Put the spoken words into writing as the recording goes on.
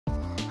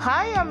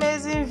Hi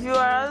amazing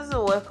viewers,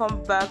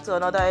 welcome back to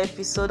another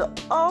episode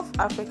of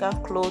African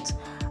Clothes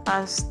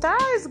and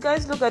Styles.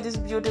 Guys, look at this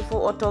beautiful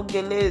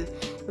otogele.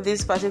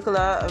 This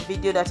particular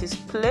video that is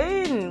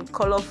plain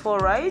colorful,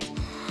 right?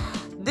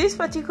 This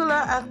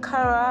particular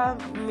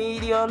Ankara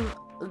medium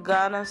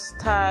Ghana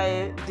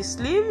style, the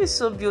sleeve is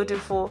so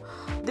beautiful.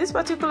 This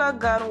particular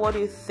gown, what do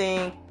you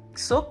think?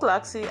 So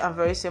classy and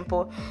very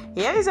simple.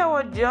 Here is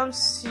our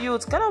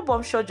jumpsuit, kind of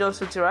bomb short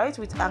jumpsuit, right,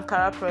 with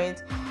Ankara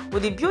print,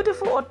 with the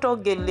beautiful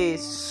otogele.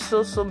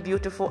 So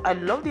beautiful. I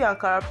love the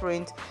Ankara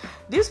print.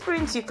 This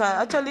print, you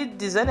can actually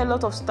design a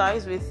lot of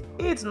styles with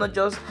it, not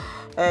just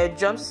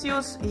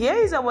jumpsuits. Here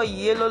is our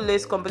yellow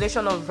lace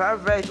combination of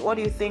velvet. What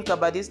do you think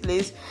about this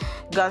lace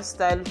gown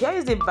style? Here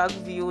is the back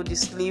view, the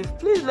sleeve.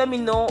 Please let me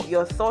know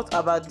your thoughts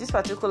about this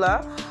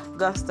particular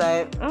gown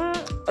style.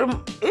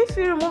 If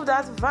you remove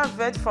that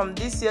velvet from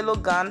this yellow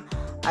gown,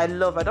 I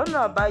don't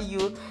know about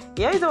you.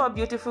 Here is our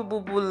beautiful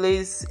Bubu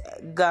lace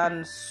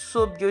gown.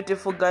 So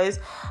beautiful, guys.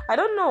 I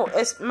don't know,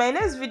 my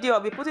next video I'll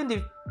be putting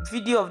the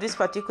video of this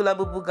particular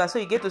Bubu gown so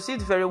you get to see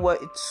it very well.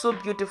 It's so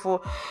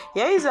beautiful.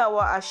 Here is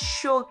our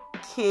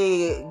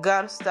Asoebi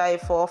gown style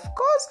for, of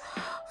course,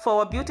 for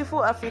our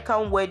beautiful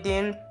African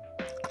wedding,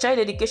 child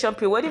dedication,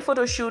 pre-wedding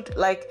photo shoot.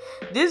 Like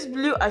this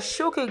blue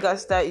Asoebi gown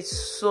style is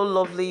so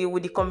lovely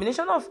with the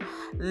combination of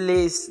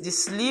lace. The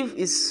sleeve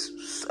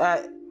is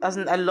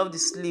I love the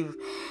sleeve.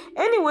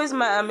 Anyways,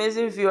 my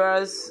amazing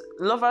viewers,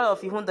 lover of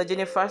Ihunda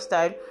Jenny first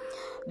time,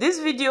 this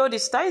video, the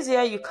styles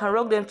here, you can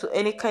rock them to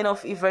any kind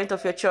of event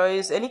of your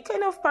choice, any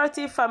kind of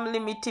party, family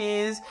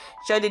meetings,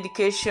 child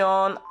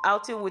dedication,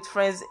 outing with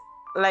friends.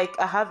 Like,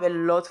 I have a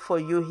lot for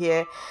you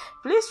here.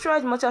 Please try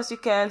as much as you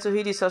can to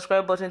hit the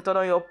subscribe button, turn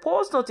on your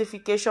post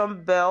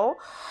notification bell.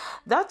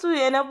 That will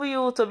enable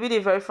you to be the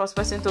very first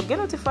person to get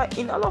notified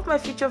in all of my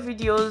future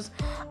videos.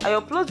 I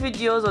upload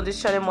videos on this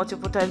channel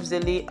multiple times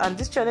daily, and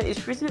this channel is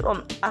strictly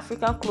on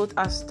African clothes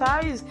and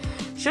styles,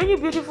 showing you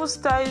beautiful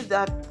styles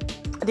that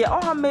they are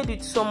all handmade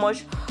with so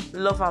much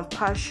love and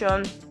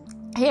passion.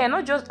 Here,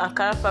 not just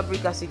Ankara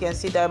fabric, as you can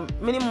see, there are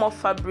many more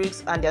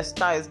fabrics and their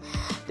styles.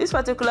 This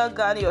particular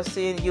gown you're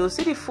seeing, you'll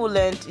see the full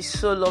length is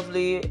so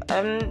lovely,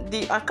 and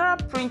the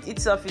Ankara print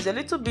itself is a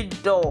little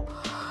bit dull.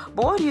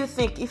 But what do you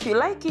think? If you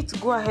like it,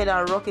 go ahead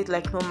and rock it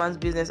like no man's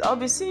business. I'll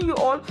be seeing you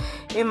all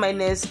in my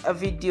next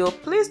video.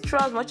 Please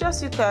try as much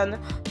as you can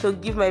to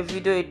give my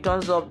video a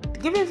thumbs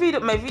up. Giving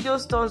my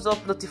videos thumbs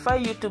up notify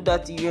YouTube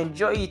that you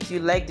enjoy it, you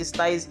like the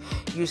styles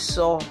you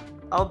saw.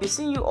 I'll be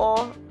seeing you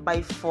all.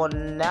 Bye for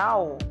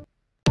now.